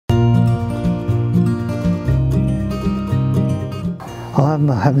I'm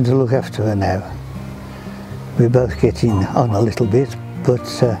having to look after her now. We're both getting on a little bit, but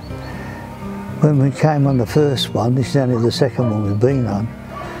when we came on the first one, this is only the second one we've been on,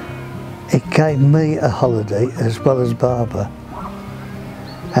 it gave me a holiday as well as Barbara.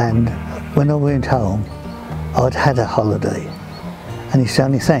 And when I went home, I'd had a holiday. And it's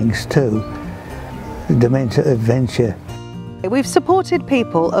only thanks to Dementia Adventure. We've supported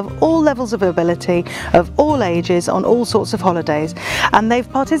people of all levels of ability, of all ages, on all sorts of holidays, and they've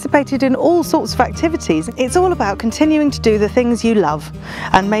participated in all sorts of activities. It's all about continuing to do the things you love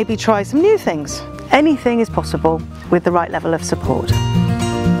and maybe try some new things. Anything is possible with the right level of support.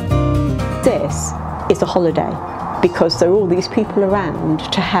 This is a holiday because there are all these people around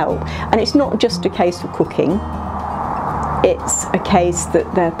to help, and it's not just a case of cooking. It's a case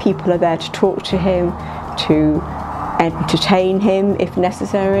that the people are there to talk to him, to entertain him if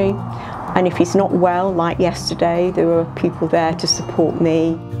necessary, and if he's not well, like yesterday, there were people there to support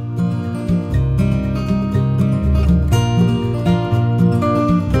me.